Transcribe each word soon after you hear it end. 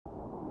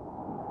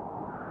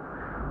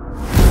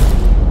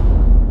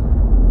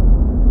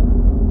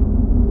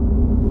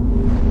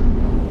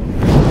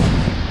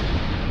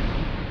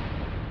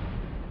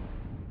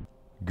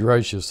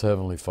Gracious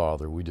Heavenly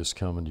Father, we just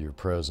come into your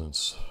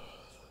presence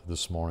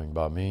this morning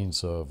by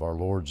means of our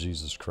Lord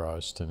Jesus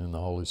Christ and in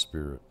the Holy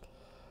Spirit.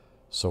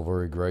 So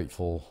very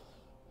grateful,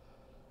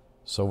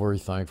 so very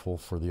thankful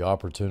for the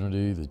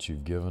opportunity that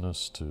you've given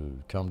us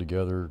to come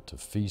together to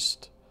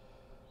feast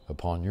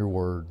upon your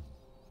word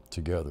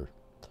together.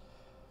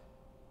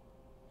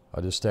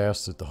 I just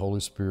ask that the Holy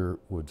Spirit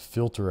would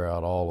filter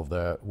out all of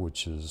that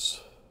which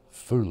is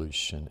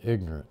foolish and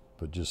ignorant,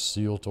 but just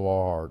seal to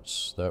our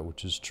hearts that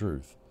which is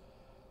truth.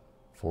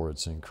 For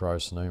it's in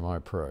Christ's name I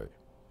pray.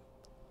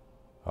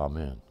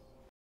 Amen.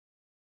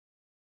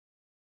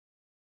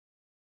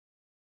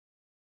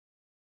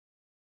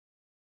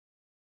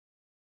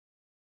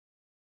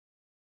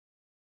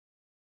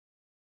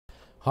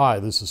 Hi,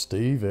 this is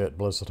Steve at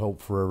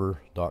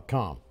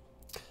blessedhopeforever.com.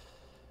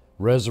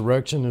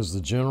 Resurrection is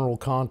the general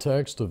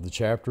context of the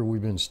chapter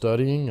we've been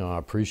studying. I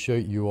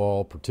appreciate you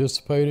all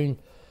participating.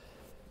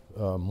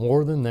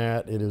 More than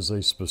that, it is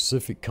a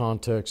specific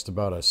context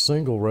about a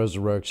single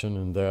resurrection,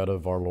 and that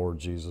of our Lord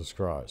Jesus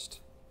Christ.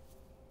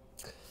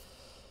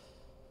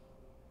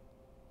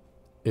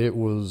 It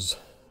was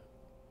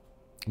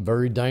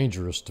very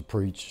dangerous to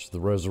preach the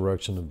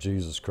resurrection of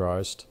Jesus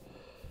Christ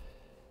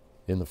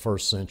in the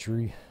first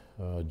century.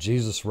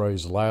 Jesus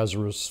raised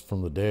Lazarus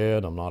from the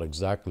dead. I'm not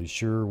exactly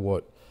sure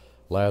what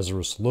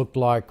Lazarus looked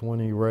like when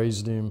he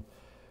raised him,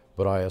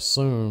 but I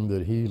assume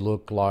that he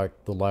looked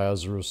like the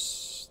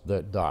Lazarus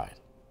that died.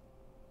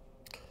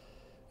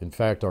 In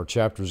fact, our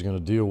chapter is going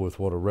to deal with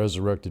what a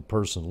resurrected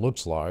person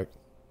looks like.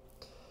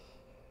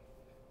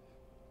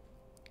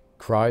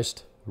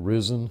 Christ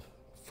risen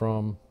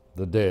from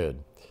the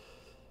dead.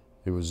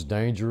 It was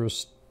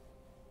dangerous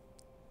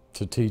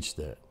to teach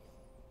that.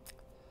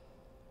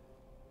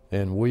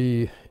 And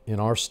we, in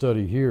our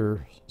study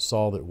here,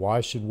 saw that why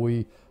should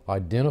we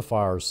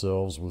identify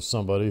ourselves with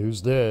somebody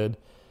who's dead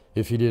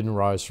if he didn't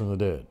rise from the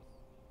dead?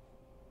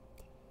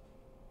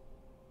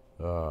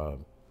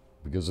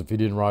 Because if he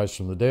didn't rise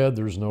from the dead,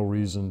 there's no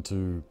reason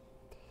to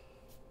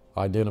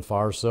identify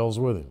ourselves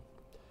with him.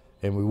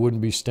 And we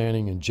wouldn't be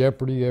standing in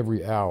jeopardy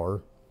every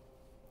hour.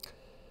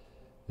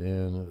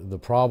 And the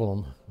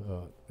problem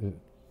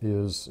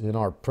is, in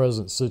our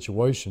present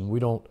situation, we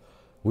don't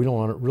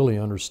really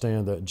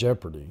understand that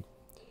jeopardy,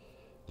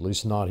 at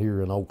least not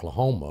here in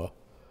Oklahoma.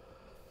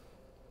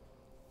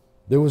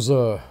 There was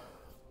a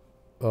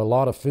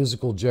lot of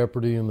physical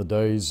jeopardy in the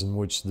days in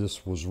which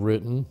this was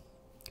written.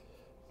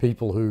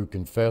 People who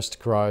confessed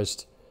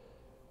Christ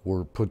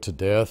were put to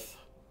death,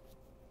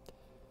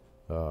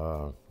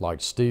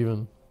 like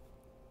Stephen.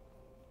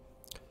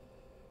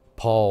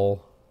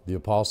 Paul, the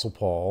Apostle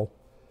Paul,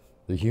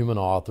 the human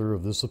author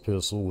of this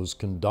epistle, was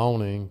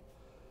condoning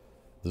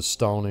the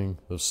stoning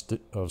of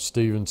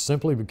Stephen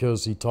simply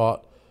because he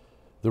taught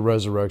the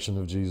resurrection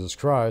of Jesus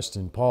Christ.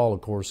 And Paul, of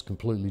course,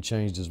 completely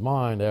changed his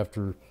mind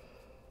after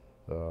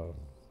the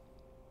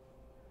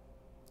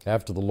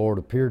Lord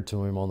appeared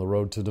to him on the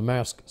road to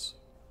Damascus.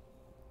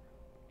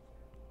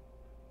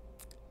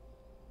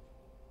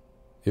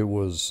 It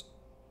was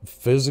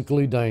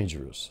physically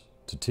dangerous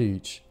to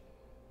teach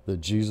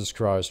that Jesus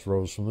Christ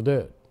rose from the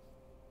dead.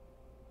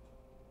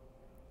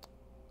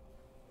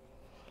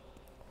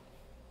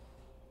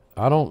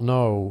 I don't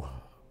know,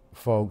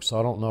 folks,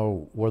 I don't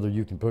know whether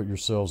you can put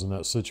yourselves in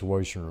that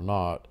situation or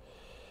not.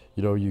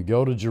 You know, you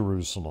go to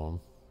Jerusalem,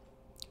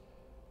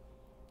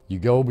 you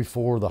go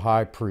before the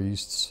high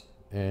priests,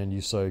 and you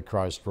say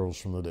Christ rose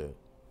from the dead.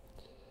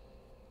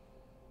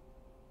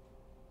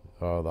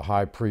 The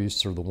high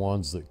priests are the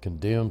ones that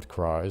condemned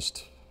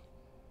Christ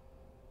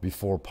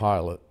before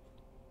Pilate.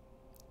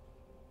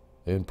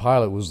 And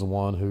Pilate was the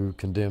one who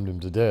condemned him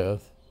to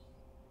death.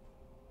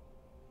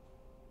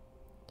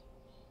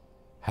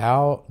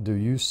 How do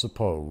you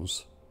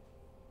suppose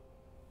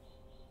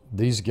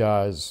these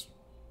guys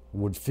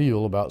would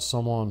feel about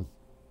someone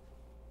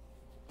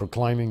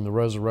proclaiming the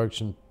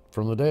resurrection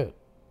from the dead?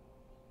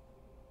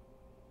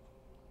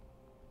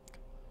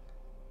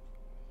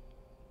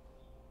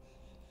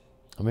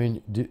 I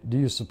mean, do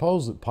you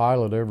suppose that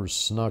Pilate ever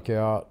snuck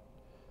out,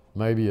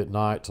 maybe at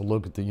night, to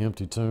look at the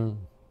empty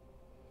tomb?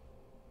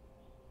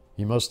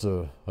 He must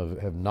have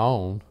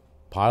known,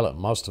 Pilate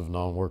must have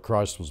known where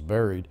Christ was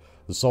buried.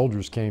 The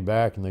soldiers came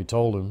back and they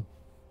told him,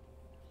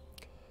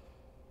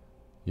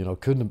 you know,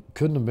 couldn't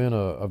have been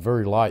a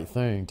very light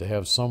thing to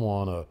have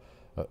someone,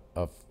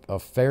 a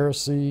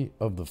Pharisee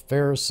of the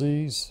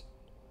Pharisees,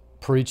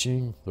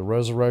 preaching the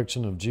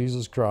resurrection of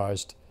Jesus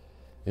Christ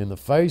in the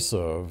face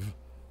of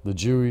the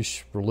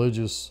Jewish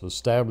religious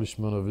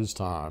establishment of his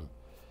time,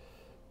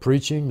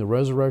 preaching the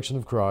resurrection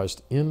of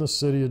Christ in the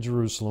city of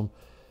Jerusalem.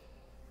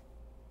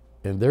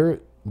 And there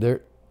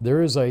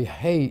is a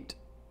hate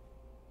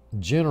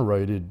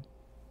generated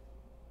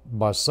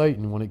by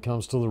Satan when it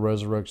comes to the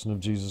resurrection of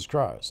Jesus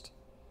Christ.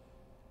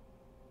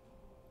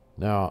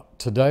 Now,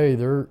 today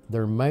there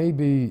may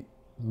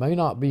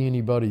not be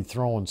anybody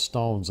throwing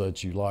stones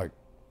at you like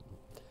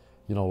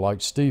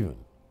Stephen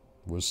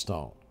was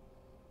stoned.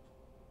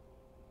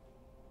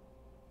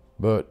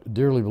 But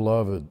dearly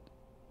beloved,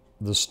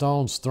 the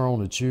stones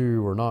thrown at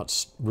you are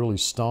not really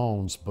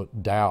stones,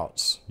 but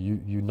doubts.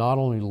 You not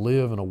only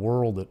live in a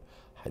world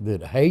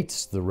that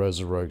hates the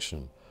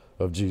resurrection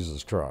of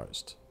Jesus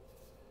Christ.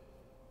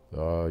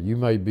 You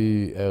may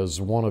be, as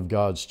one of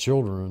God's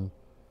children,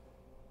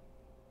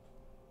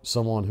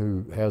 someone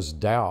who has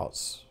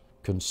doubts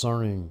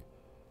concerning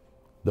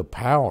the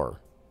power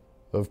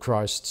of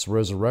Christ's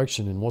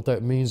resurrection and what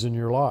that means in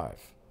your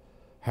life,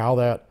 how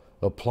that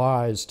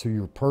applies to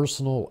your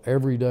personal,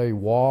 everyday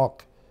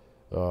walk,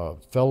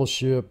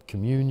 fellowship,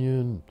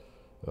 communion,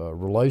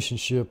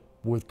 relationship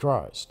with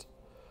Christ.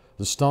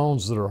 The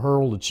stones that are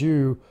hurled at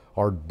you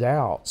are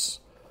doubts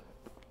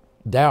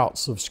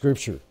of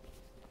Scripture.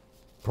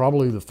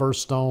 Probably the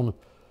first stone,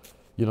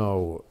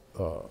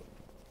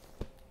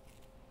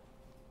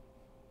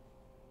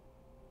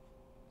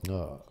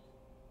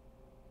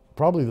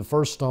 probably the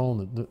first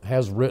stone that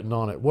has written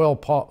on it, well,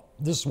 Paul,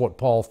 this is what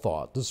Paul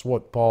thought. This is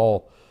what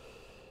Paul,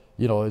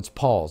 it's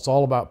Paul. It's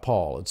all about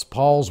Paul. It's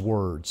Paul's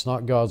word. It's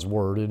not God's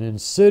word. And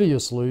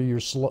insidiously,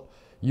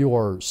 you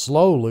are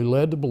slowly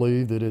led to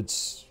believe that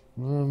it's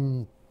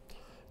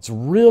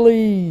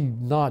really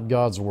not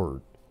God's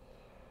word.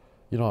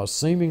 A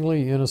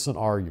seemingly innocent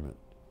argument.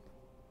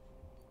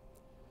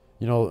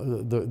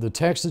 The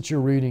text that you're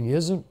reading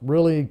isn't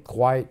really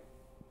quite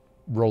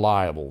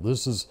reliable.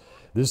 This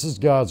is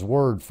God's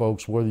word,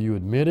 folks, whether you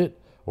admit it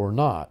or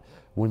not.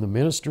 When the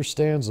minister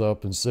stands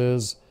up and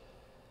says,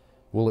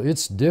 well,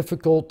 it's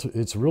difficult,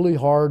 it's really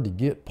hard to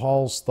get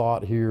Paul's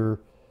thought here,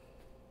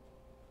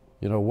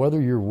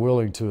 whether you're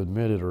willing to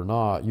admit it or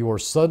not, you are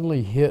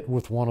suddenly hit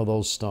with one of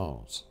those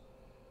stones.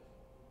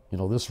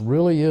 This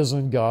really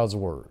isn't God's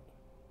word.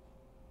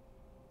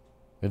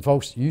 And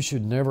folks, you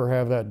should never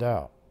have that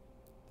doubt.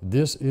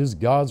 This is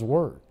God's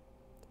word.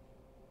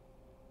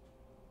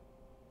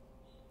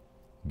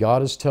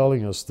 God is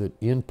telling us that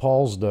in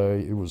Paul's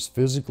day, it was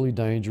physically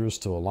dangerous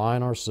to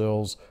align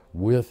ourselves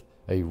with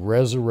a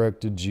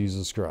resurrected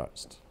Jesus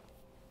Christ.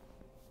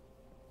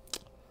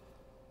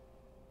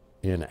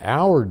 In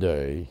our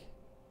day,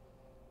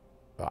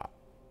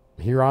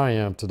 here I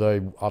am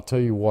today, I'll tell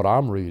you what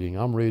I'm reading.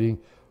 I'm reading,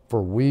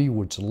 for we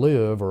which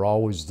live are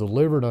always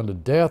delivered unto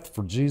death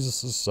for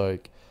Jesus'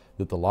 sake,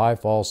 that the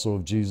life also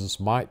of Jesus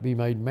might be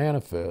made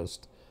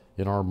manifest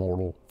in our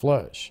mortal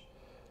flesh.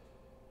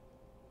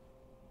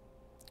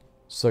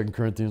 2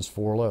 Corinthians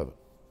 4:11.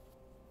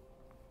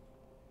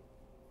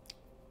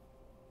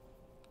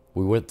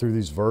 We went through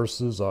these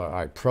verses.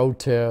 I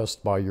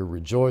protest by your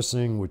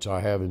rejoicing, which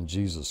I have in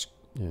Jesus,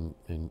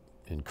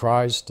 in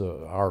Christ,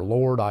 our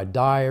Lord. I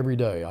die every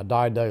day. I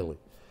die daily.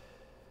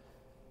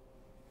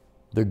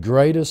 The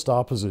greatest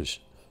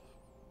opposition,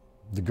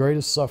 the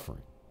greatest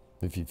suffering,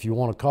 if you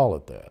want to call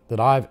it that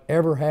I've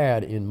ever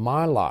had in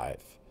my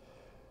life,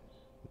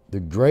 the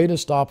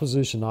greatest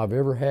opposition I've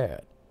ever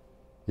had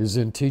is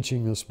in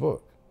teaching this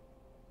book.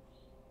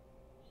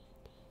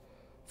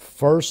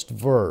 First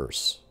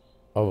verse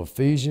of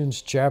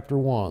Ephesians chapter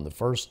 1, the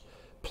first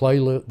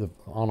playlist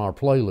on our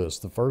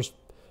playlist, the first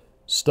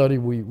study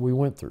we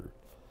went through.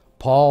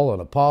 Paul, an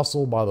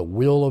apostle by the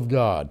will of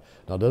God.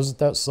 Now, doesn't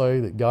that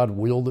say that God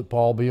willed that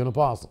Paul be an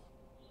apostle?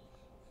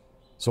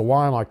 So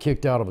why am I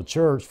kicked out of a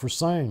church for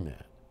saying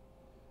that?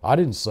 I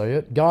didn't say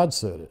it. God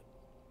said it.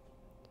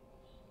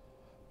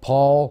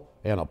 Paul,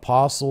 an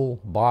apostle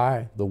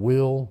by the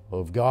will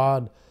of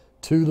God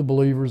to the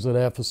believers at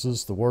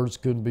Ephesus. The words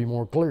couldn't be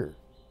more clear.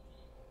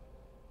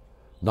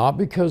 Not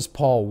because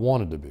Paul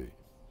wanted to be.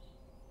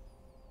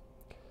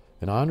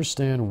 And I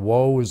understand,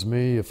 woe is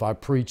me if I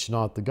preach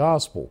not the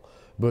gospel.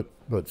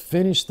 But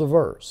finish the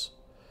verse.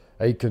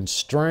 A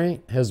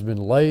constraint has been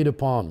laid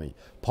upon me.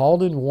 Paul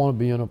didn't want to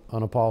be an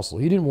apostle.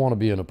 He didn't want to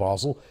be an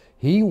apostle.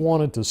 He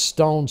wanted to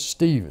stone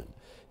Stephen.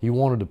 He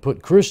wanted to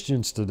put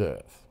Christians to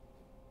death.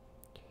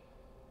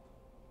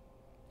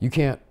 You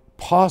can't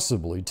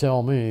possibly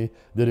tell me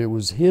that it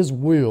was his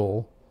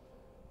will,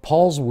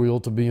 Paul's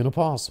will, to be an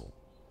apostle.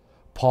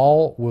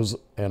 Paul was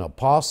an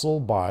apostle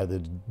by the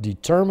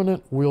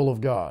determinate will of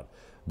God.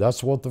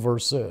 That's what the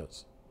verse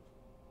says.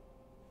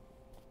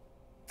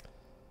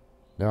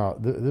 Now,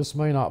 this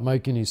may not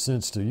make any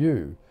sense to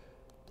you,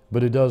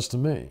 but it does to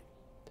me.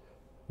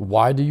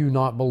 Why do you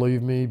not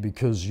believe me?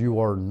 Because you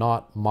are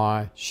not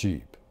my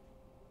sheep.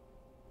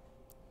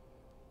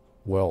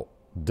 Well,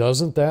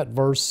 doesn't that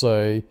verse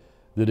say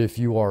that if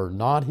you are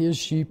not his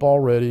sheep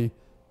already,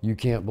 you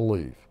can't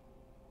believe?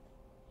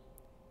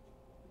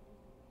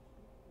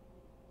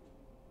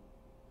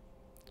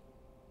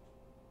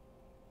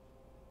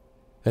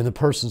 And the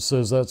person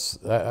says,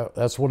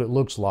 that's what it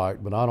looks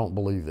like, but I don't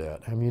believe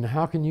that. I mean,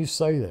 how can you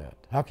say that?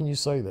 How can you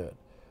say that?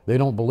 They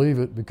don't believe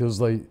it because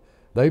they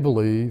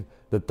believe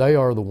that they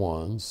are the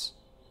ones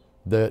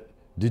that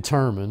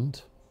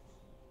determined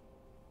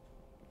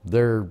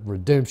their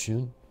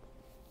redemption.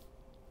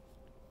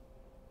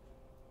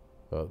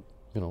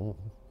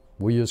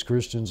 We as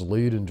Christians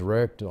lead and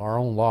direct our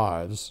own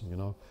lives.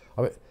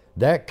 I mean,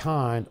 that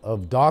kind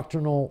of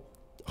doctrinal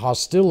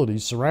hostility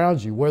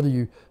surrounds you, whether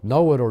you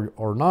know it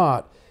or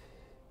not.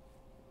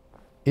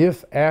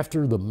 If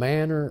after the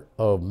manner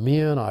of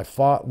men I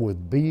fought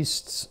with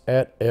beasts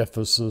at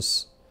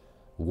Ephesus,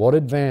 what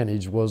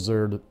advantage was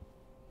there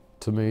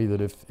to me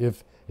that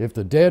if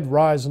the dead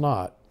rise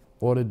not,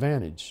 what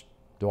advantage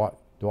do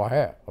I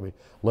have? I mean,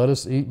 let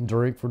us eat and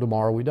drink, for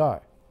tomorrow we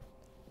die.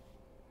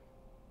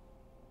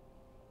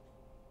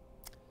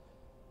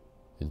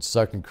 In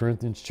 2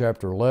 Corinthians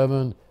chapter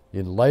 11,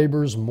 in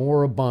labors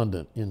more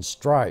abundant, in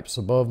stripes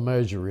above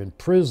measure, in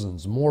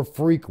prisons more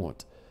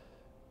frequent,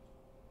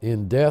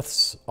 in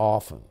deaths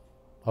often.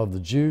 Of the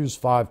Jews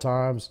 5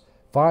 times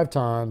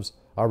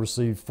I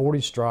received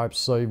 40 stripes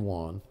save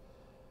one.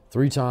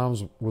 3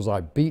 times was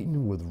I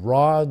beaten with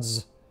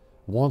rods.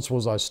 Once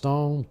was I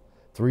stoned.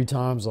 3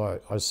 times I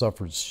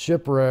suffered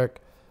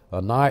shipwreck.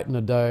 A night and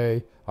a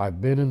day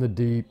I've been in the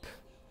deep.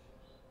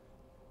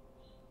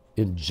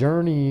 In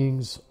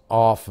journeyings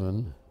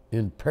often,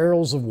 in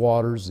perils of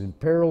waters, in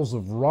perils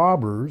of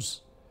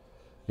robbers,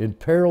 in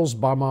perils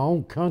by my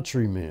own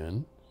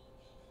countrymen,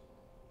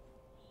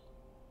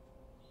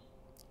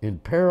 in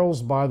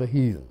perils by the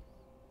heathen,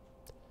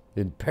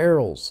 in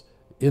perils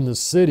in the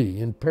city,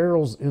 in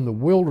perils in the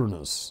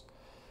wilderness,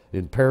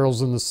 in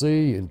perils in the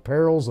sea, in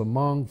perils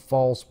among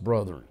false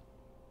brethren,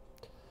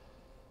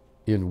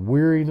 in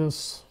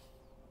weariness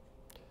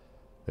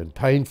and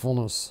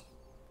painfulness,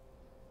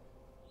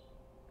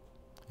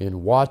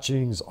 in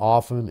watchings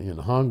often, in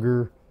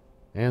hunger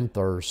and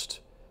thirst,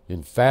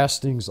 in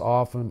fastings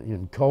often,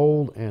 in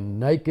cold and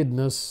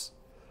nakedness.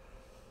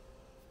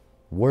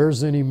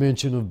 Where's any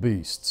mention of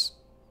beasts?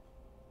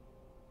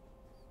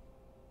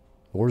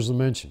 Where's the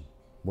mention?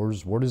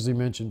 Where does he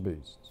mention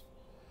beasts?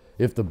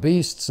 If the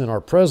beasts in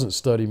our present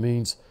study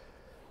means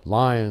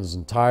lions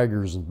and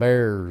tigers and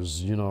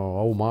bears,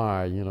 oh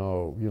my,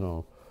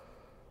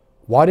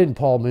 why didn't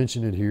Paul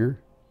mention it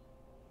here?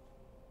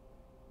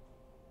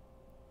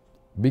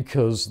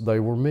 Because they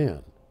were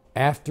men.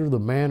 After the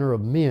manner of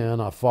men,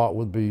 I fought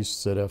with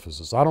beasts at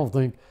Ephesus. I don't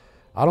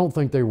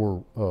think they were.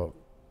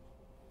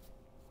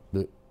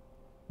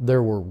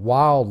 There were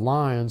wild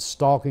lions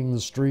stalking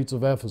the streets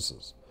of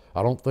Ephesus.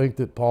 I don't think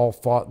that Paul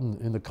fought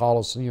in the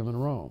Colosseum in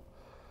Rome.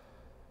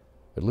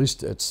 At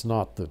least it's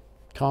not the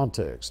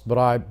context. But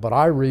I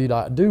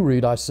do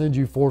read, I send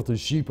you forth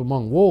as sheep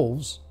among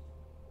wolves.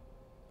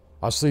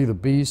 I see the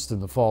beast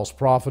and the false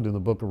prophet in the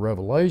book of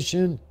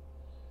Revelation.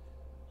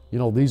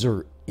 These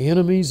are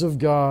enemies of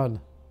God.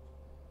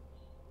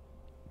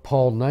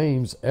 Paul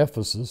names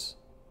Ephesus.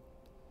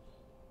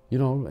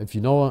 If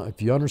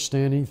you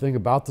understand anything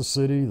about the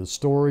city, the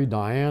story,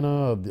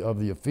 Diana of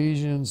the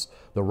Ephesians,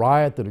 the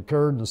riot that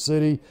occurred in the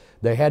city,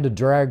 they had to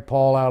drag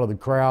Paul out of the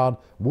crowd,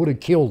 would have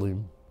killed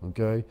him,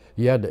 okay?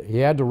 He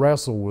had to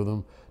wrestle with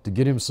him to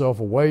get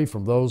himself away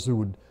from those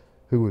who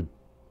would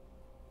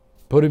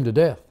put him to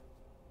death.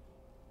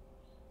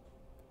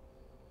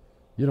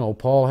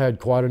 Paul had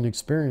quite an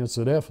experience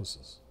at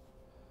Ephesus.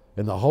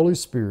 And the Holy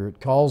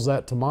Spirit calls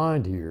that to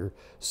mind here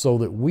so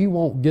that we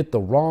won't get the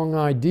wrong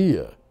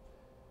idea.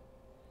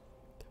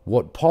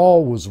 What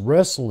Paul was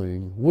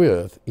wrestling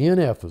with in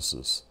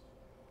Ephesus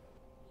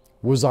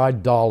was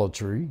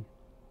idolatry,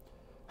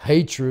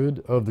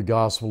 hatred of the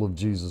gospel of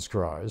Jesus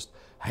Christ,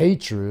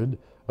 hatred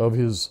of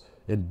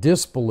and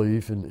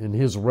disbelief in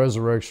his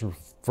resurrection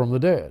from the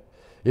dead.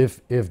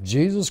 If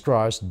Jesus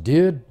Christ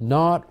did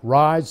not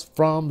rise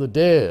from the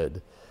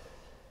dead,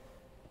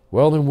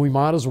 well, then we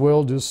might as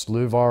well just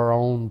live our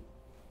own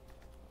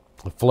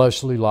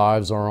fleshly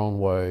lives our own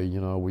way.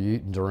 We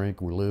eat and drink,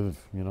 we live,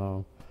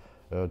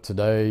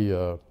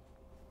 today,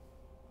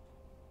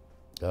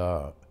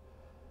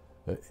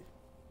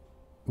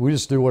 we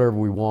just do whatever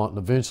we want, and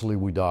eventually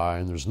we die,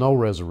 and there's no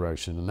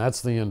resurrection, and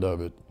that's the end of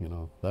it.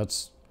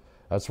 That's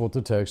what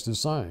the text is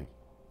saying.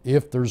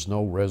 If there's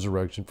no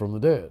resurrection from the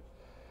dead,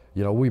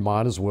 we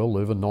might as well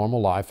live a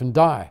normal life and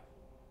die.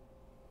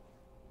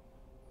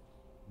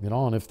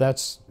 And if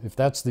that's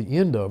the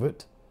end of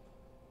it,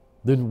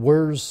 then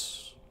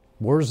where's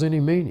any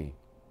meaning?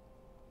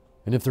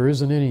 And if there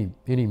isn't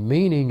any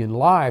meaning in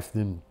life,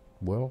 then,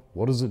 well,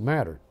 what does it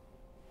matter?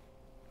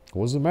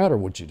 What does it matter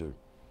what you do?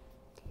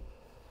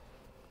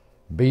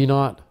 Be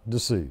not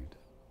deceived.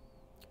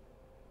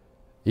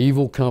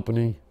 Evil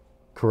company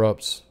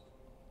corrupts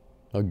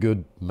a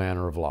good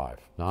manner of life.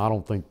 Now,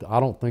 I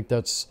don't think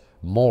that's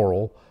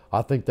moral.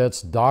 I think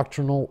that's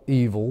doctrinal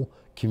evil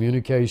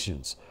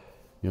communications.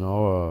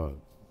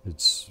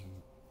 It's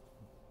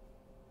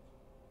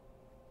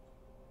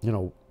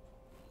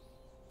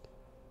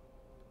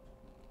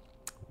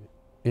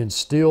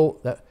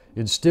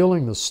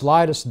instilling the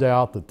slightest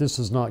doubt that this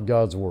is not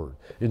God's word.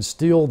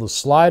 Instill the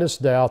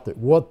slightest doubt that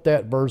what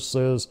that verse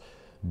says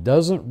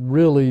doesn't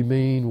really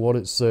mean what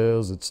it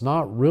says. It's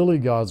not really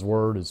God's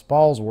word. It's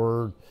Paul's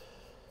word.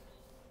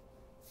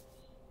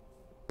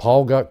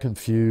 Paul got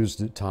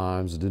confused at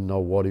times, didn't know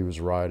what he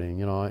was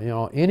writing.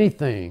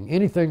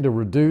 Anything to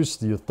reduce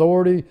the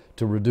authority,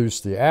 to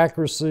reduce the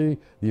accuracy,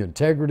 the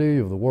integrity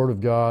of the Word of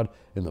God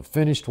and the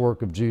finished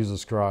work of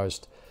Jesus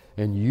Christ.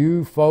 And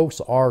you folks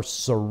are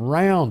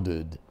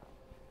surrounded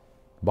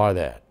by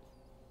that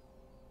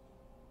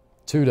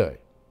today.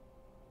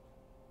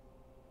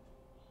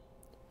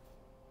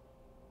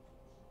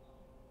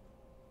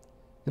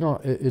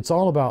 It's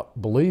all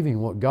about believing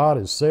what God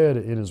has said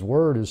in His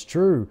Word is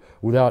true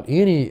without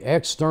any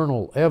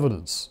external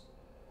evidence.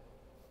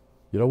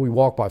 We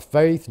walk by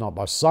faith, not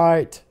by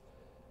sight.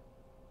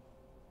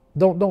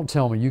 Don't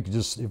tell me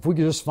if we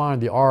could just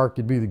find the ark,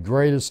 it'd be the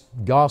greatest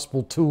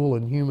gospel tool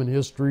in human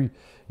history.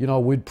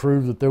 We'd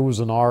prove that there was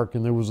an ark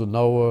and there was a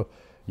Noah.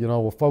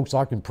 Well, folks,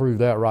 I can prove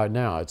that right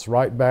now. It's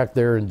right back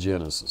there in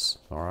Genesis.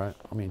 All right.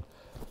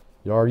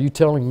 Are you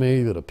telling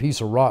me that a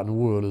piece of rotten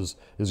wood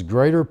is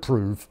greater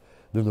proof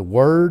than the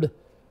Word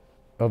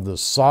of the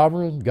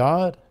sovereign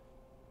God?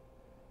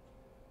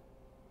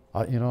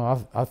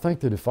 I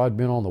think that if I'd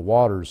been on the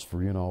waters for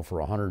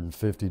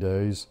 150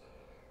 days,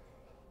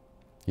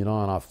 and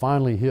I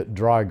finally hit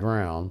dry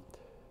ground,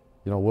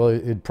 well,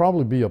 it'd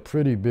probably be a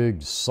pretty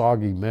big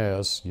soggy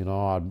mess.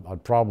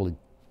 I'd probably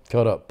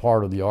cut up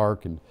part of the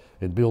ark and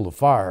build a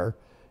fire,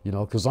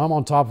 because I'm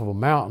on top of a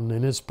mountain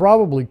and it's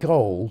probably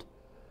cold.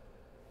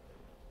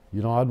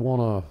 I'd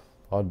want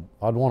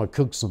to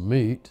cook some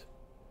meat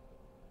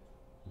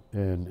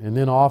and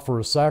then offer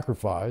a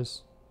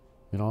sacrifice,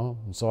 and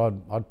so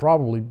I'd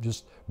probably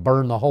just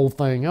burn the whole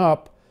thing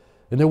up,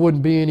 and there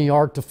wouldn't be any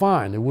ark to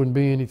find. There wouldn't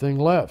be anything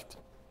left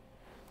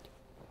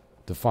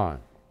to find.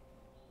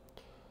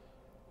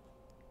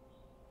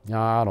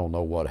 Now, I don't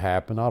know what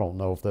happened. I don't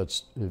know if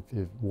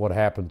what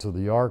happened to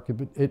the ark.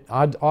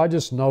 I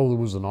just know there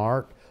was an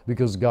ark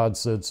because God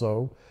said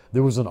so.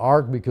 There was an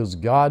ark because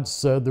God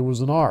said there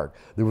was an ark.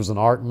 There was an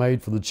ark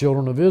made for the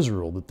children of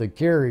Israel that they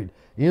carried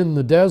in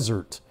the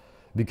desert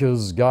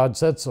because God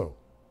said so.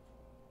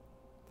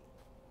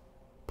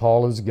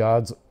 Paul is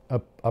God's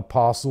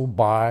apostle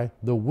by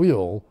the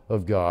will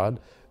of God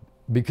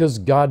because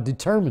God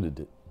determined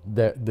it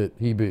that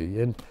he be.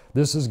 And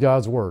this is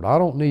God's Word. I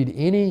don't need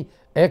any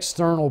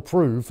external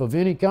proof of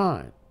any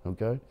kind,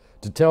 okay,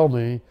 to tell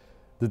me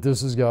that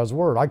this is God's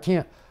Word. I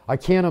can't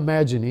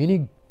imagine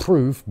any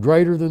proof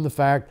greater than the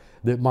fact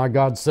that my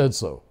God said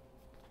so.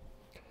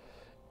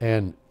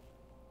 And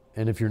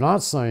if you're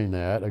not saying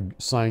that,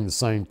 saying the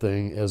same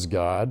thing as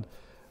God,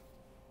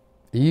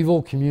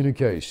 evil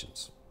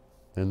communications,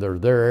 and they're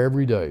there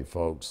every day,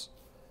 folks,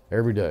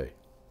 every day.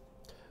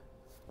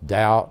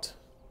 Doubt,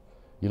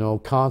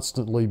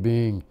 constantly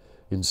being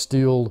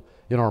instilled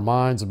in our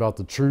minds about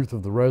the truth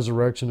of the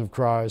resurrection of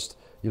Christ,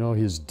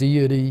 His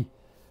deity,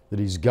 that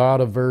He's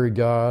God of very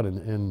God,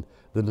 and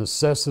the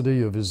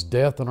necessity of His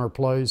death in our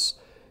place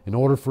in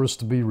order for us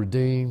to be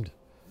redeemed.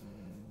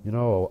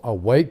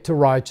 Awake to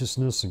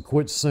righteousness and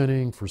quit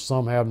sinning, for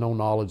some have no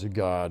knowledge of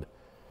God.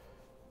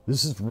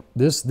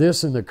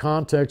 This in the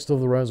context of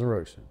the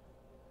resurrection.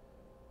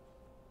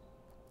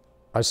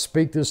 I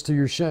speak this to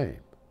your shame.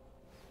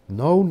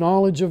 No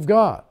knowledge of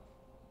God.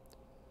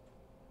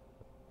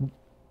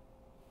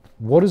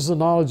 What is the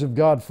knowledge of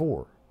God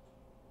for?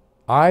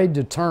 I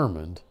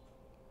determined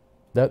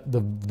that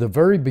the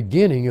very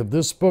beginning of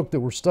this book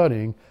that we're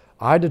studying,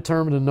 I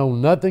determined to know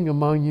nothing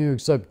among you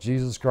except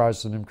Jesus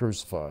Christ and Him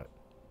crucified.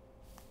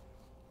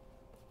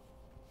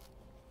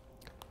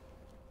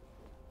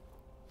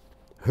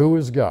 Who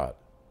is God?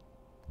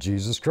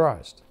 Jesus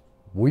Christ.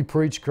 We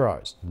preach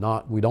Christ.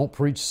 We don't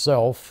preach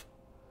self.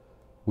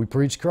 We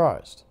preach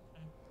Christ.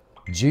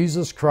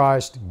 Jesus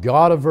Christ,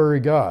 God of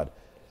very God.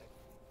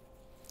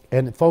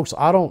 And folks,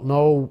 I don't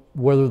know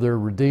whether they're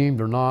redeemed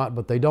or not,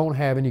 but they don't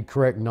have any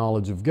correct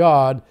knowledge of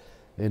God.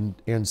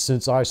 And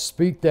since I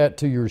speak that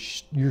to your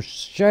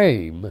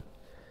shame,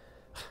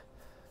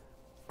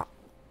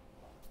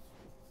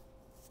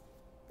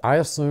 I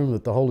assume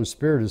that the Holy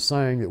Spirit is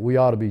saying that we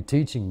ought to be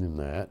teaching them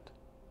that.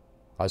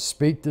 I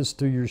speak this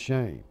to your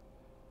shame.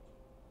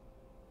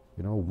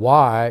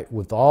 Why,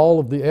 with all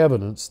of the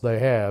evidence they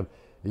have,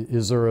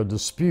 is there a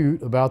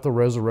dispute about the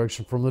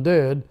resurrection from the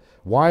dead?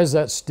 Why is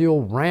that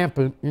still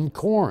rampant in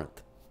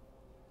Corinth?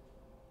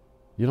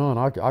 And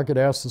I could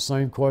ask the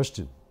same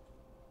question,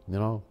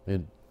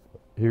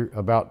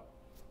 about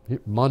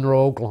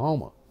Monroe,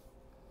 Oklahoma.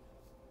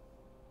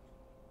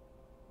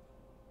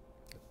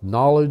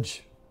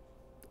 Knowledge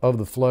of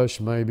the flesh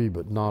maybe,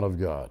 but not of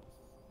God.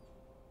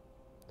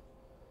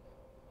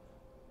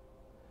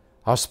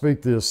 I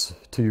speak this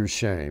to your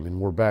shame, and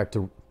we're back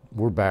to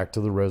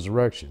the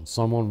resurrection.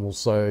 Someone will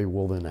say,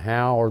 well, then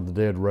how are the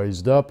dead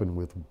raised up, and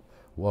with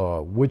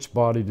which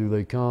body do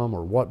they come,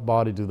 or what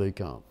body do they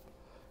come?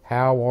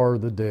 How are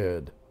the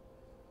dead?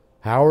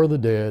 How are the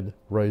dead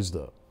raised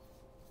up?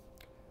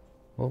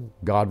 Well,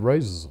 God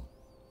raises them.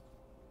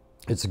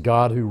 It's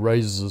God who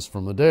raises us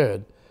from the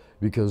dead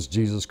because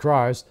Jesus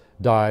Christ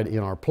died in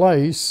our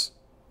place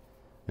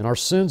and our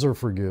sins are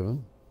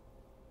forgiven.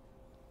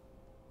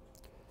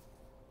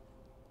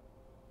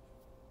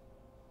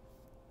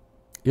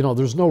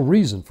 There's no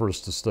reason for us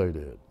to stay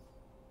dead.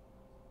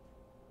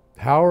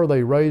 How are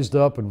they raised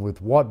up and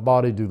with what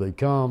body do they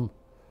come?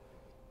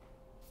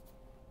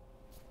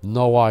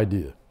 No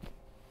idea.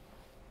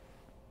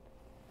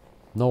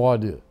 No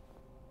idea.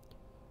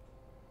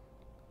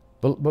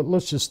 But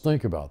let's just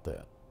think about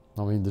that.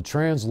 The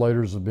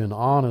translators have been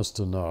honest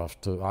enough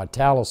to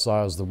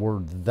italicize the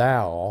word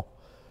thou.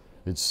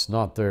 It's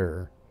not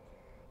there.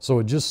 So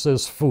it just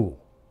says fool.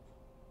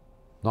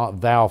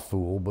 Not thou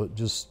fool, but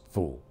just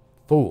fool.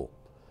 Fool.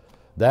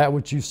 That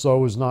which you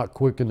sow is not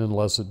quickened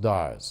unless it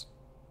dies.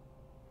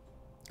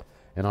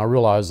 And I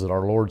realize that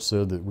our Lord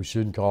said that we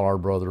shouldn't call our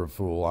brother a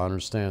fool. I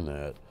understand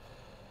that.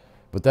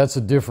 But that's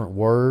a different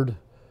word.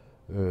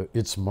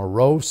 It's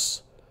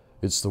morose.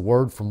 It's the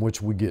word from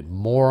which we get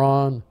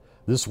moron.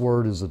 This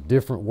word is a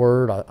different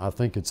word. I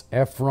think it's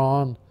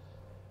ephron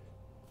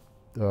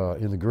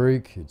in the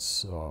Greek.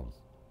 It's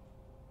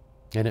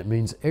and it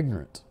means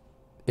ignorant.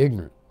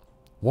 Ignorant.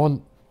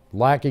 One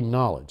lacking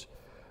knowledge.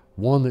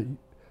 Number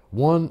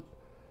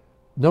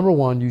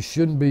one, you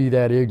shouldn't be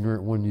that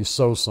ignorant when you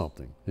sow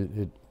something.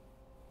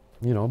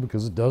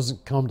 Because it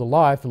doesn't come to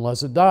life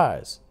unless it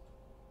dies.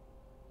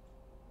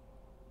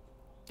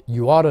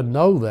 You ought to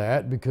know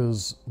that,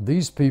 because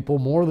these people,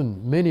 more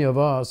than many of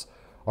us,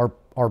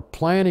 are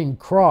planting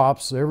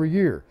crops every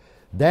year.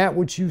 That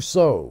which you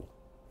sow,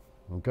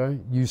 okay?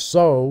 You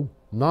sow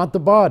not the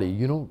body.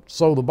 You don't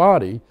sow the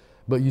body,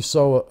 but you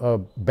sow a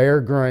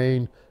bare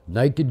grain,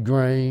 naked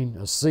grain,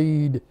 a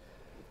seed.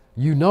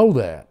 You know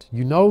that.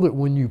 You know that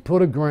when you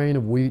put a grain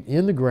of wheat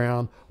in the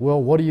ground,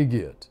 well, what do you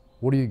get?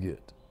 What do you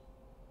get?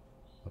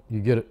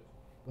 You get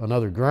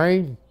another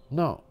grain?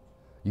 No.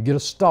 You get a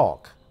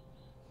stalk.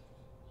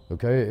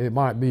 Okay? It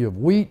might be of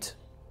wheat,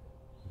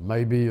 it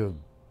may be of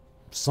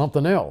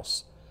something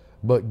else.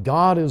 But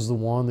God is the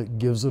one that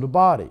gives it a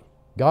body.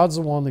 God's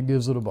the one that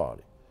gives it a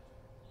body.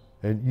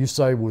 And you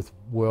say, with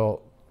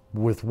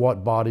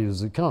what body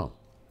does it come?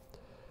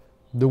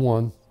 The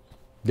one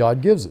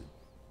God gives it.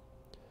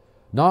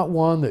 Not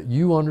one that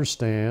you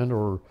understand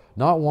or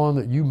not one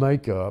that you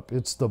make up.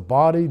 It's the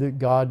body that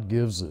God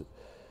gives it.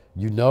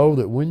 You know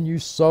that when you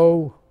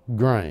sow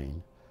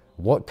grain,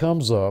 what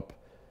comes up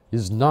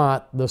is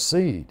not the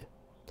seed.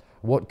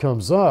 What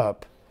comes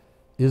up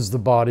is the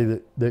body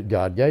that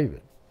God gave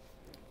it,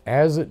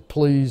 as it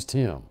pleased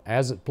Him,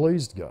 as it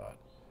pleased God.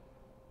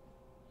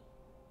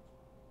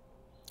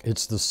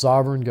 It's the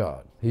sovereign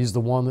God. He's the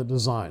one that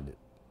designed it.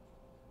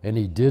 And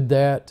He did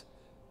that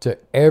to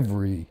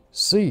every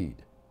seed.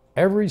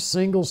 Every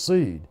single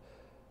seed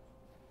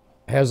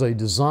has a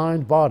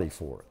designed body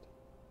for it.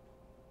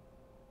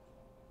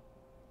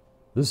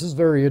 This is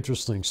very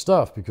interesting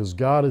stuff, because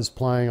God is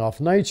playing off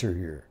nature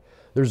here.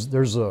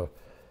 There's a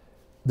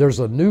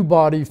new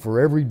body for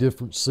every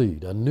different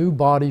seed, a new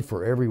body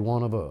for every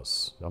one of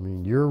us. I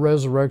mean, your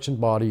resurrection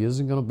body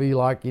isn't going to be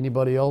like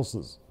anybody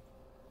else's.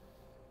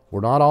 We're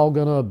not all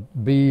going to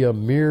be a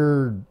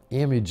mirrored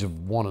image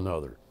of one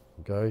another,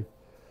 okay?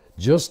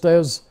 Just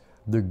as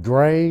the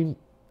grain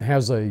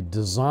has a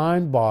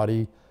designed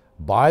body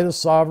by the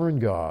sovereign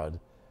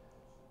God,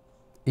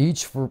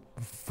 each for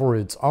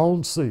its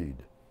own seed,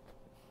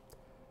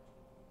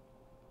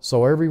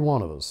 so every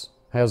one of us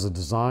has a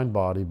designed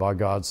body by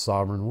God's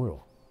sovereign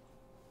will.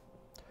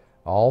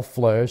 All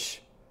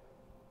flesh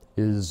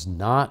is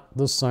not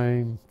the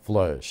same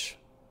flesh.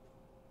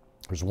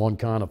 There's one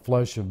kind of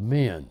flesh of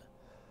men,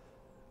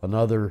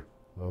 another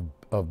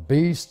of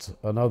beasts,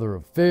 another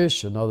of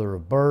fish, another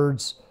of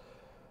birds.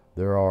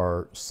 There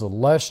are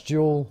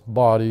celestial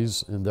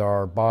bodies and there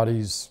are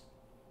bodies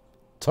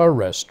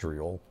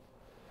terrestrial.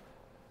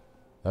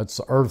 That's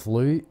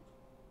earthly,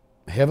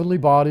 heavenly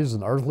bodies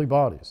and earthly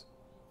bodies.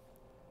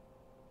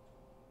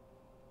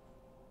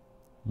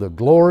 The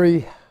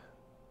glory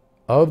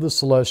of the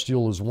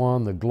celestial is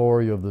one, the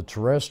glory of the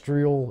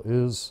terrestrial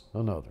is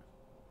another.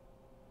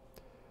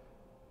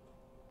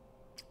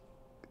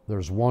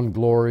 There's one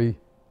glory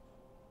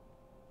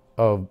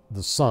of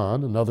the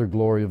sun, another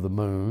glory of the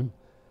moon,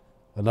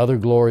 another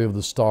glory of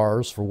the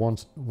stars, for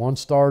one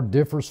star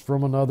differs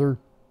from another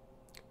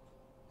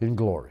in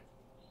glory.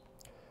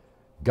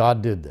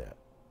 God did that.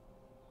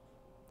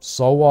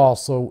 So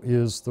also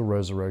is the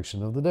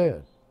resurrection of the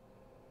dead.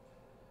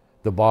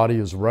 The body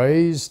is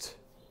raised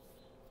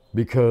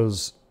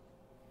because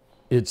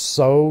it's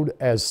sowed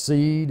as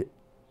seed,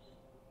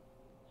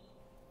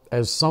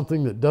 as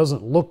something that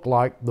doesn't look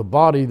like the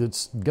body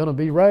that's going to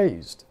be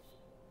raised.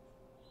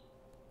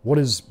 What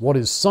is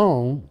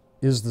sown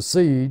is the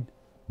seed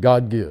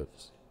God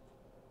gives.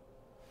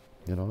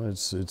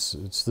 It's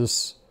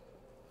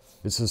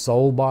this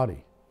old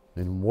body,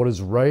 and what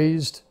is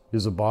raised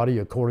is a body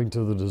according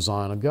to the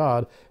design of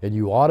God, and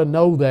you ought to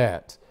know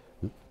that.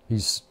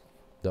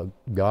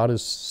 God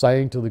is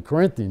saying to the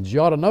Corinthians,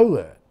 you ought to know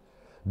that.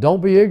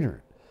 Don't be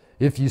ignorant.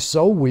 If you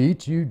sow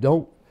wheat, you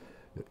don't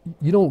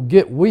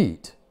get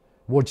wheat.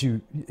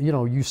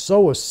 You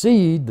sow a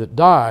seed that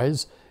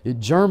dies, it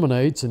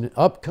germinates, and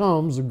up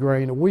comes a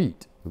grain of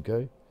wheat.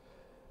 Okay,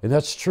 and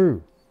that's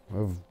true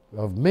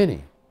of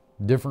many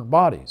different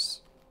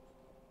bodies.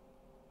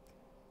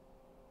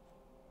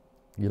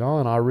 And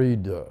I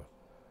read those.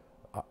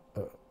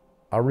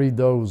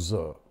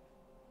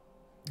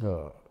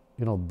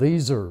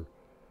 These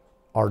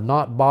are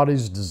not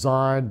bodies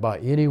designed by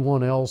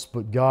anyone else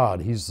but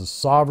God. He's the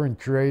sovereign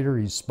creator.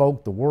 He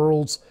spoke the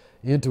worlds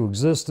into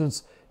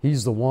existence.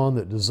 He's the one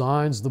that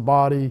designs the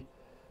body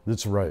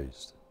that's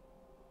raised.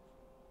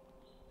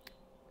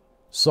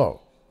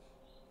 So,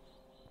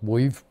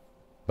 we've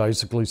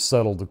basically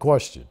settled the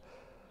question.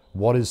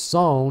 What is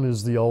sown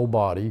is the old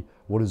body.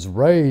 What is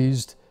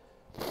raised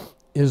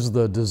is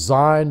the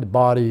designed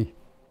body,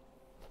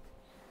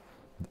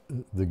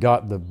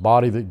 the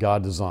body that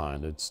God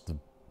designed. It's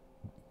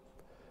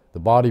the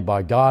body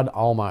by God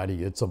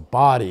Almighty. It's a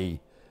body,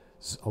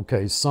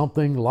 okay,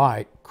 something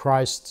like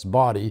Christ's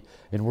body,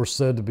 and we're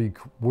said to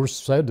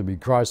be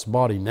Christ's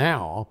body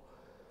now.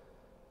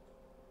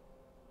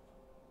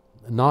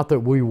 Not that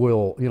we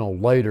will,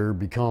 later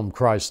become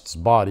Christ's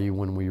body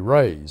when we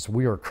raise.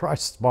 We are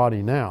Christ's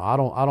body now. I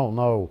don't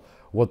know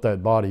what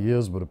that body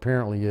is, but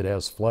apparently it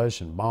has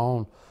flesh and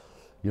bone.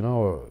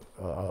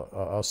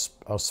 A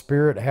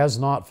spirit has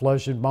not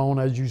flesh and bone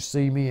as you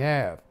see me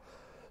have.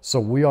 So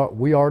we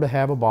are to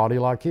have a body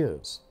like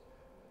His.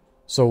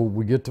 So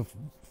we get to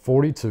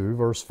 42,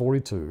 verse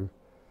 42.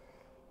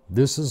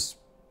 This is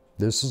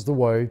the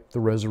way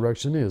the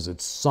resurrection is.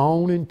 It's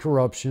sown in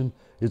corruption.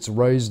 It's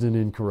raised in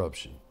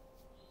incorruption.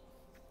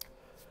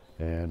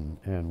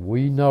 And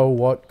we know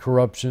what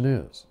corruption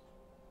is,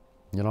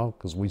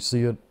 because we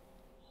see it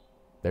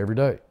every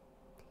day.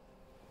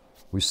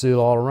 We see it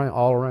all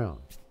around.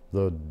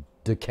 The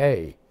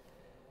decay.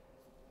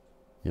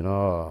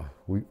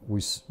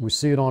 We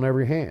see it on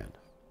every hand.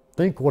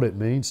 Think what it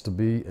means to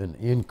be an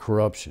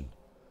incorruption.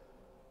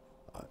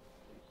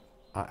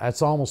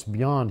 That's almost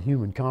beyond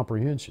human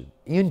comprehension.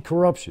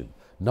 Incorruption.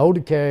 No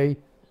decay,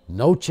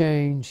 no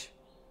change.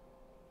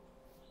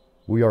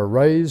 We are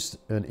raised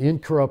an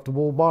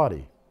incorruptible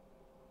body.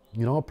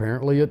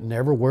 Apparently it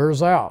never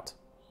wears out.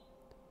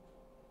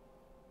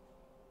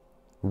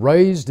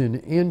 Raised in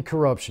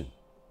incorruption.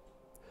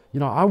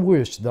 I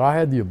wish that I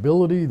had the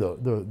ability,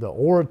 the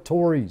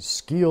oratory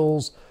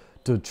skills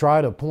to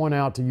try to point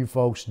out to you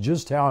folks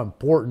just how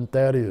important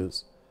that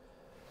is.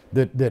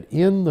 That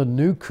in the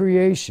new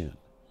creation,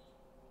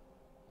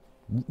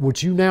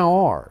 which you now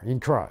are in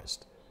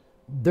Christ,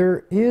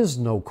 there is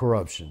no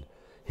corruption.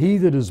 He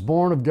that is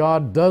born of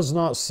God does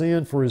not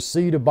sin, for his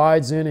seed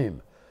abides in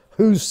him.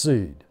 Whose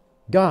seed?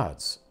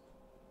 God's.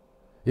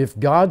 If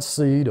God's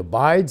seed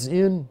abides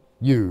in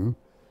you,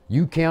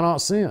 you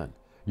cannot sin.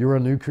 You're a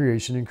new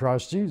creation in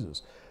Christ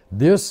Jesus.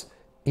 This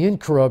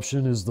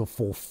incorruption is the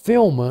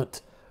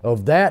fulfillment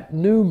of that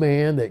new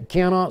man that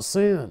cannot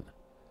sin.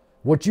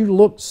 What you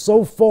look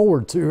so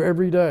forward to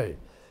every day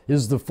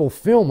is the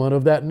fulfillment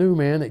of that new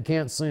man that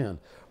can't sin.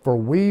 For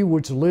we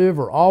which live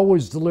are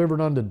always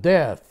delivered unto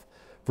death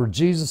for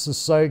Jesus'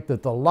 sake,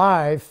 that the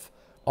life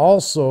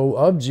also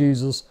of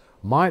Jesus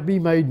might be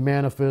made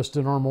manifest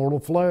in our mortal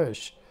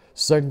flesh.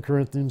 2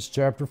 Corinthians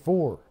chapter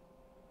 4.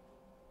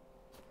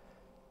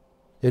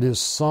 It is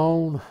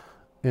sown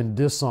in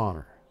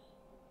dishonor.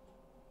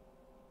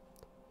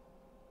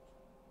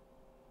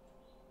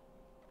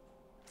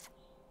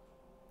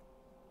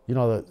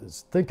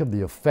 Think of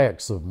the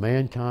effects of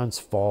mankind's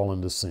fall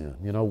into sin.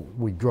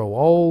 We grow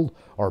old,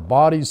 our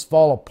bodies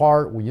fall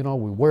apart, we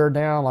wear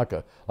down like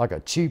a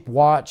cheap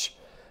watch,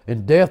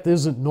 and death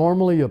isn't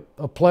normally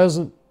a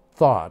pleasant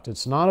thought.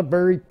 It's not a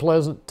very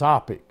pleasant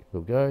topic,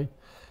 okay?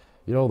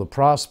 The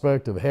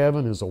prospect of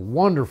heaven is a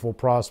wonderful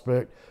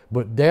prospect,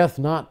 but death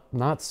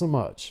not so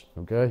much,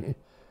 okay?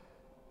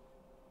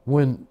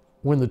 When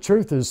the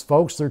truth is,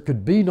 folks, there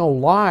could be no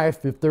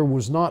life if there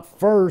was not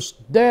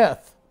first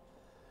death.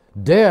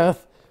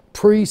 Death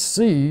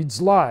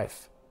precedes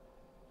life.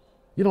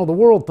 The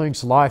world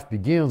thinks life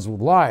begins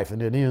with life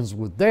and it ends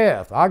with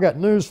death. I got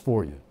news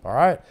for you, all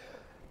right?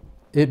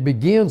 It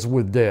begins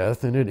with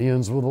death and it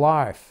ends with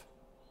life.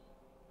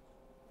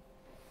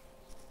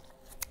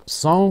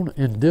 Sown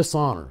in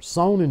dishonor.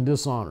 Sown in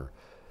dishonor.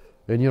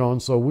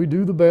 And so we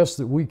do the best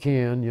that we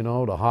can,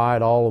 to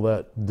hide all of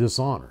that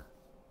dishonor.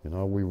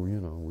 We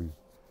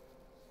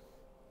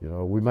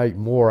make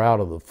more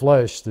out of the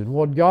flesh than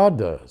what God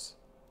does.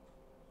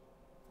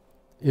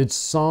 It's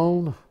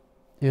sown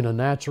in a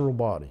natural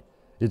body.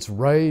 It's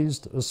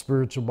raised a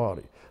spiritual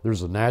body.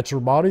 There's a natural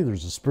body,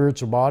 there's a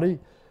spiritual body.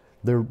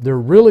 There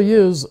really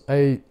is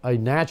a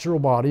natural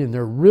body, and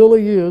there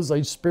really is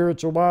a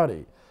spiritual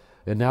body.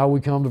 And now we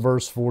come to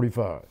verse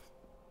 45.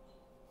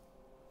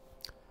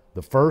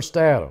 The first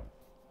Adam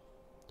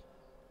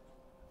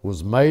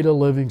was made a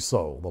living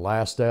soul. The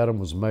last Adam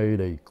was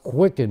made a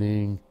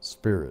quickening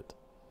spirit.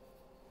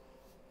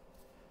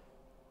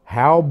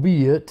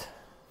 Howbeit,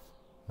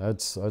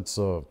 that's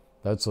an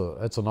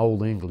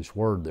old English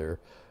word there.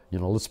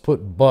 Let's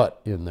put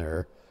but in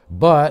there.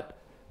 But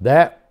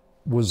that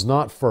was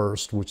not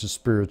first, which is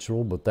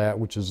spiritual, but that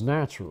which is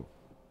natural.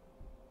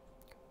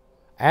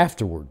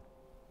 Afterward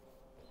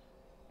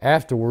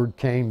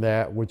came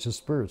that which is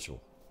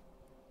spiritual.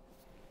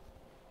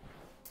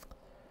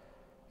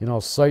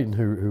 Satan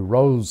who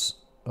rose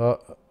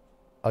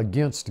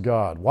against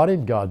God. Why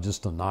didn't God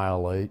just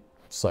annihilate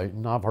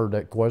Satan? I've heard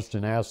that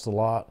question asked a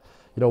lot.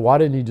 Why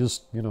didn't he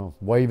just,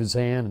 wave his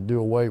hand and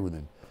do away with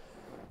him?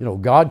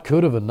 God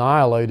could have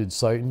annihilated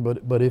Satan,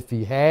 but if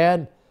he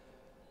had,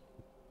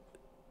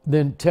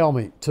 then tell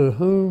me, to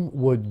whom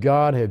would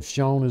God have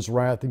shown his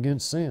wrath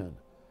against sin?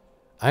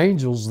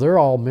 Angels, they're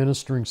all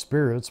ministering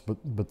spirits,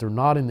 but they're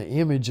not in the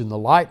image and the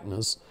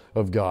likeness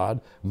of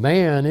God.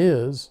 Man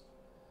is.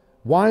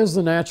 Why is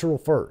the natural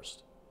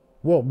first?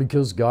 Well,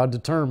 because God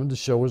determined to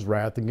show his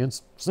wrath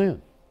against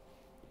sin.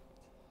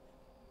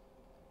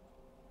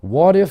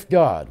 What if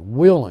God,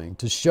 willing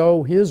to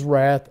show his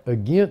wrath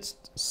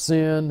against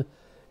sin,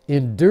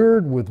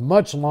 endured with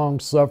much long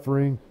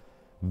suffering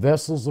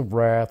vessels of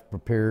wrath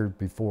prepared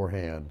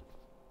beforehand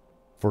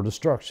for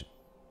destruction?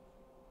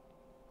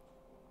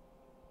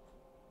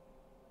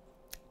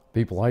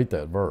 People hate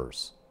that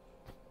verse.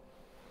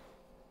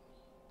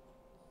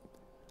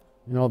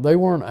 You know, they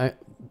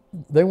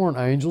weren't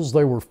angels,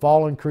 they were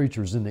fallen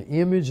creatures in the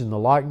image and the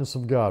likeness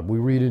of God. We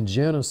read in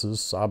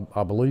Genesis,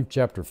 I believe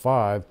chapter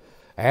 5,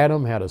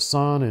 Adam had a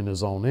son in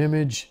his own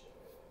image.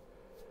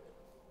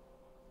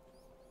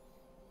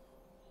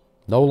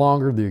 No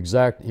longer the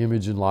exact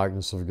image and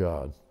likeness of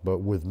God, but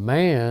with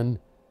man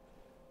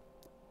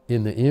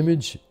in the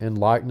image and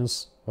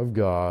likeness of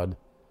God,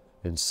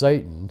 and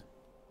Satan,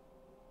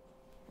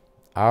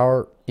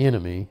 our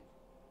enemy,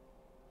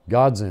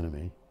 God's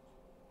enemy,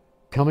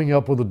 coming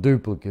up with a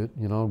duplicate.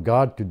 You know,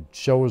 God could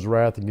show his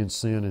wrath against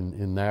sin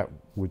in that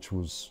which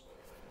was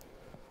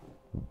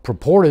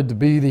purported to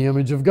be the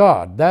image of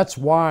God. That's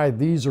why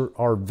these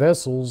are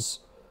vessels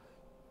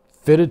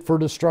fitted for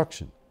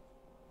destruction.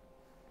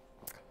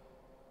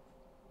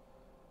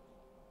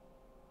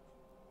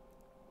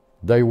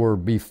 They were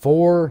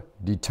before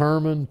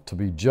determined to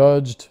be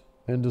judged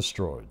and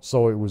destroyed.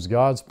 So it was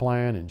God's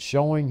plan in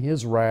showing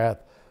his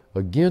wrath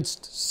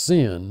against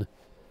sin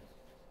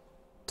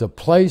to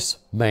place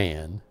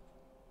man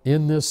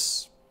in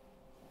this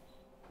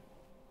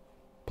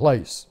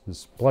place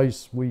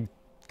we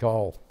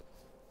call,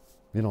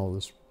 you know,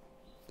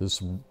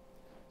 this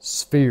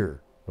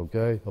sphere,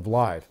 okay, of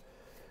life,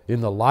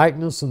 in the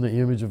likeness and the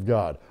image of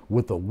God,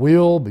 with a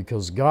will,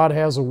 because God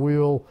has a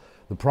will.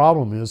 The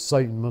problem is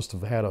Satan must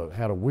have had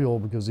a will,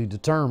 because he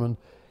determined,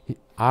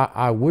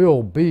 I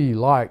will be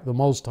like the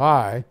Most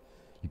High.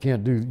 You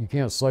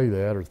can't say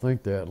that or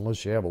think that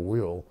unless you have a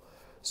will.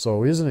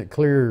 So isn't it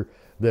clear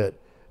that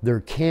there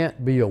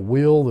can't be a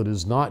will that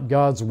is not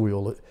God's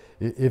will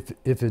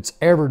if it's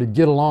ever to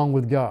get along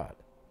with God?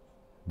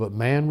 But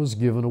man was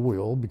given a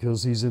will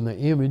because he's in the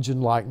image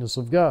and likeness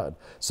of God.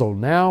 So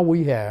now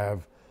we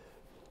have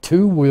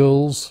two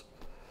wills.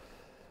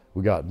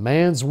 We got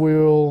man's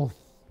will,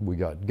 we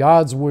got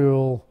God's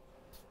will,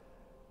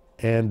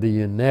 and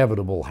the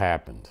inevitable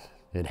happened.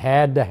 It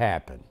had to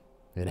happen.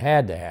 It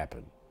had to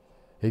happen.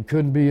 It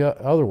couldn't be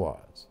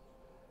otherwise.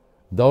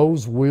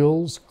 Those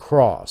wills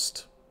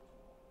crossed.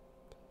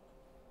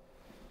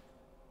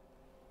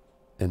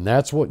 And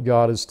that's what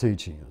God is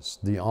teaching us.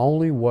 The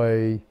only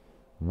way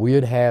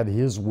we'd have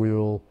his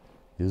will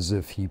is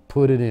if he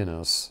put it in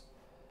us.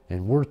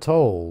 And we're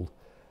told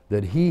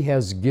that he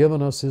has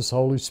given us his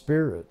Holy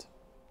Spirit.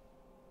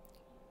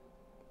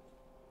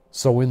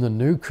 So in the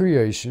new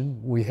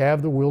creation, we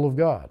have the will of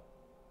God.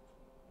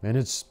 And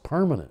it's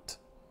permanent.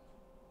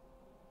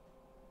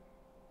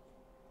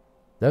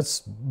 That's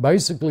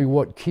basically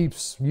what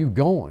keeps you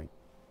going.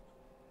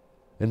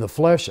 And the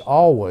flesh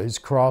always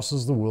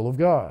crosses the will of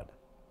God.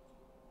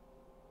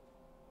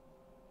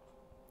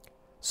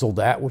 So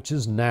that which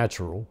is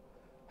natural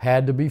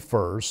had to be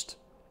first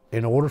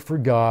in order for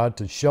God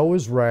to show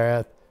his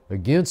wrath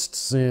against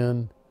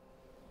sin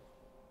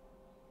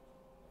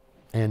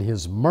and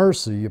his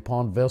mercy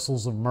upon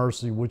vessels of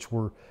mercy which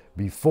were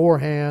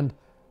beforehand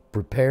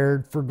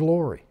prepared for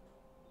glory.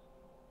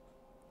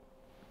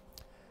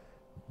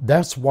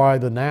 That's why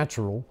the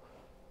natural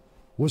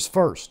was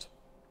first.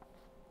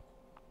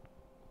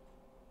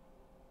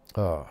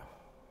 You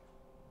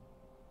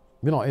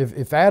know,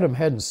 if Adam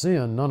hadn't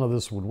sinned, none of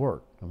this would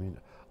work. I mean,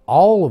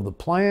 all of the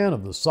plan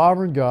of the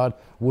sovereign God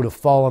would have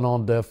fallen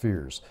on deaf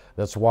ears.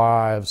 That's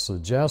why I've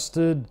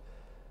suggested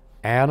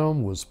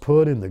Adam was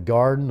put in the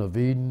Garden of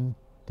Eden.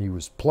 He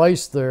was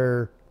placed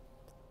there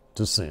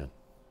to sin.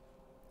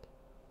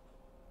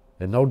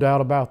 And no doubt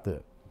about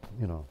that,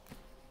 you know,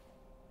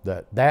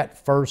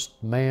 that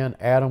first man,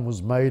 Adam,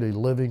 was made a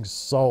living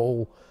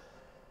soul,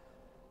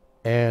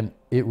 and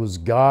it was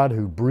God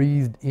who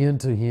breathed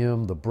into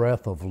him the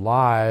breath of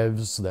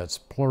lives. That's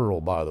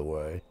plural, by the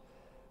way.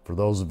 For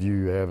those of you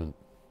who haven't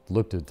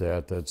looked at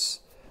that,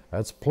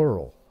 that's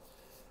plural.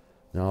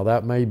 Now,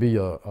 that may be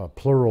a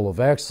plural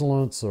of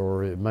excellence,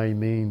 or it may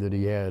mean that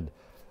he had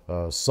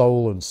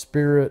soul and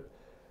spirit,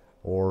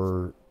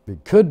 or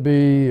it could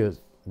be,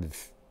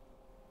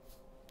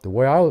 the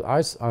way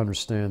I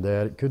understand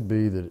that, it could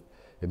be that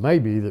it may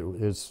be that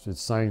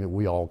it's saying that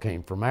we all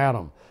came from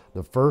Adam.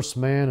 The first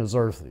man is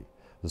earthly.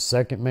 The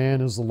second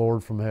man is the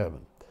Lord from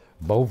heaven.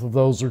 Both of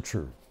those are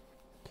true.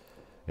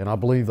 And I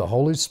believe the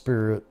Holy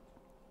Spirit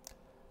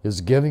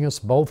is giving us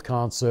both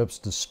concepts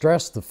to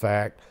stress the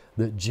fact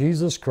that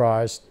Jesus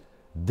Christ,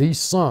 the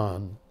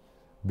Son,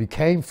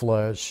 became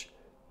flesh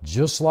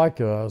just like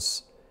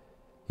us.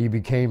 He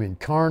became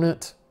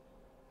incarnate,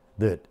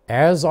 that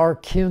as our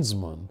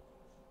kinsman,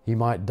 he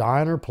might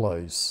die in our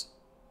place,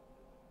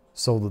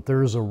 so that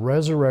there is a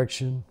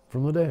resurrection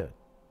from the dead.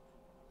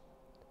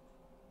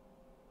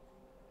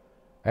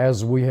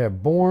 As we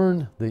have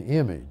borne the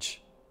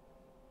image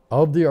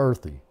of the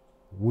earthy,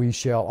 we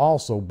shall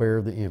also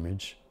bear the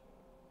image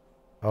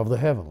of the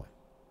heavenly.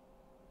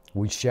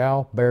 We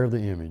shall bear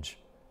the image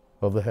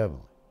of the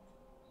heavenly.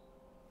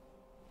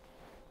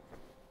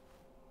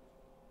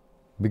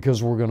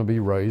 Because we're going to be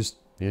raised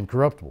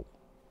incorruptible.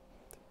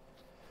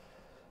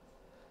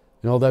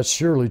 You know, that's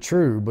surely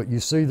true, but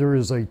you see, there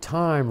is a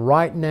time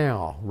right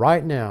now,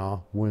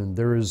 when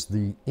there is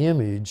the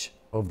image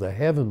of the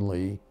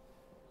heavenly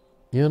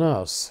in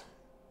us.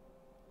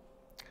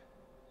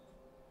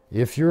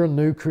 If you're a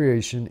new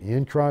creation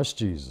in Christ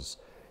Jesus,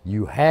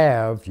 you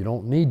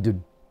don't need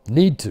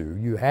to,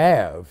 you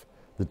have,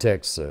 the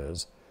text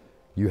says,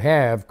 you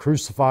have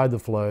crucified the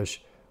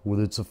flesh with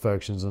its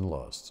affections and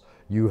lusts.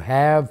 You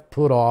have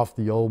put off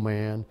the old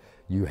man.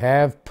 You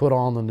have put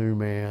on the new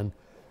man,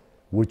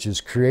 which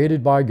is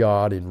created by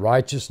God in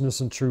righteousness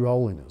and true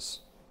holiness.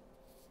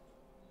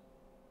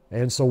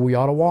 And so we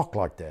ought to walk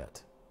like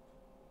that.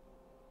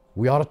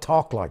 We ought to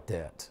talk like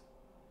that.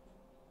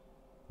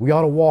 We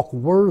ought to walk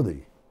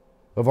worthy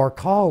of our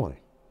calling.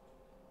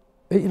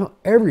 You know,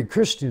 every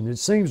Christian, it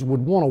seems,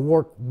 would want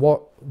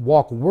to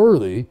walk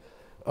worthy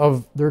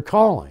of their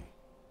calling.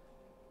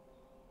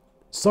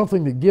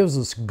 Something that gives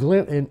us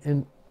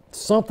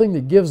something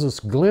that gives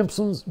us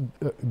glimpses,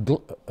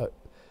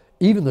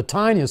 even the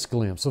tiniest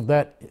glimpse of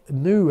that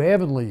new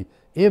heavenly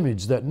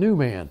image, that new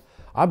man.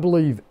 I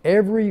believe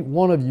every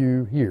one of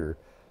you here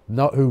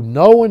who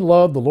know and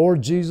love the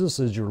Lord Jesus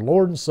as your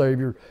Lord and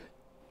Savior,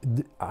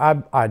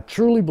 I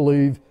truly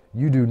believe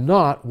you do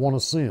not want to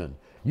sin.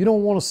 You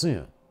don't want to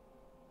sin.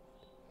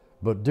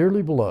 But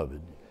dearly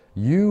beloved,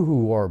 you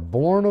who are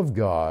born of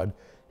God,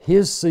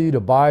 His seed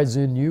abides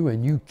in you,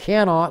 and you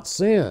cannot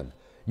sin.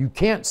 You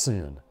can't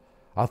sin.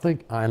 I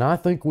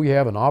think we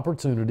have an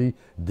opportunity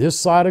this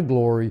side of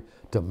glory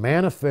to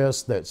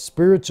manifest that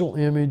spiritual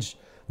image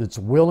that's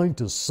willing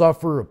to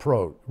suffer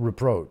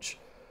reproach,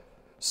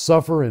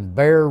 suffer and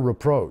bear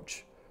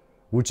reproach,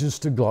 which is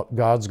to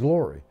God's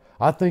glory.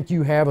 I think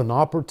you have an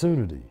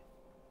opportunity.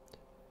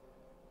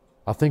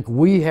 I think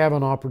we have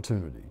an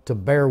opportunity to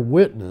bear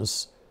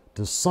witness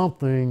to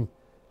something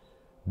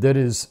that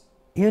is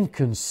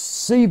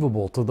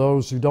inconceivable to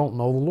those who don't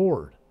know the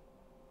Lord.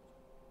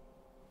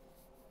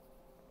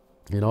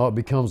 You know, it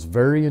becomes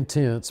very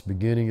intense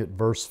beginning at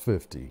verse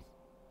 50.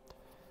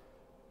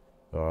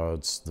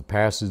 It's the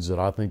passage that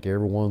I think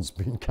everyone's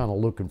been kind of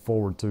looking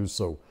forward to.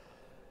 So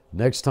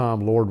next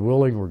time, Lord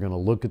willing, we're going to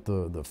look at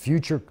the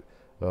future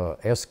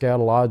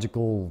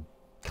eschatological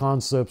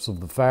concepts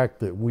of the fact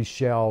that we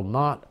shall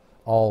not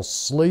all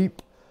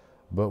sleep,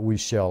 but we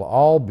shall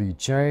all be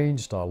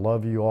changed. I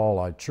love you all.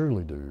 I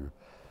truly do.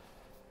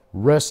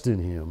 Rest in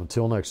Him.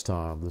 Until next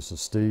time, this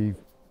is Steve.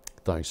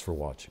 Thanks for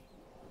watching.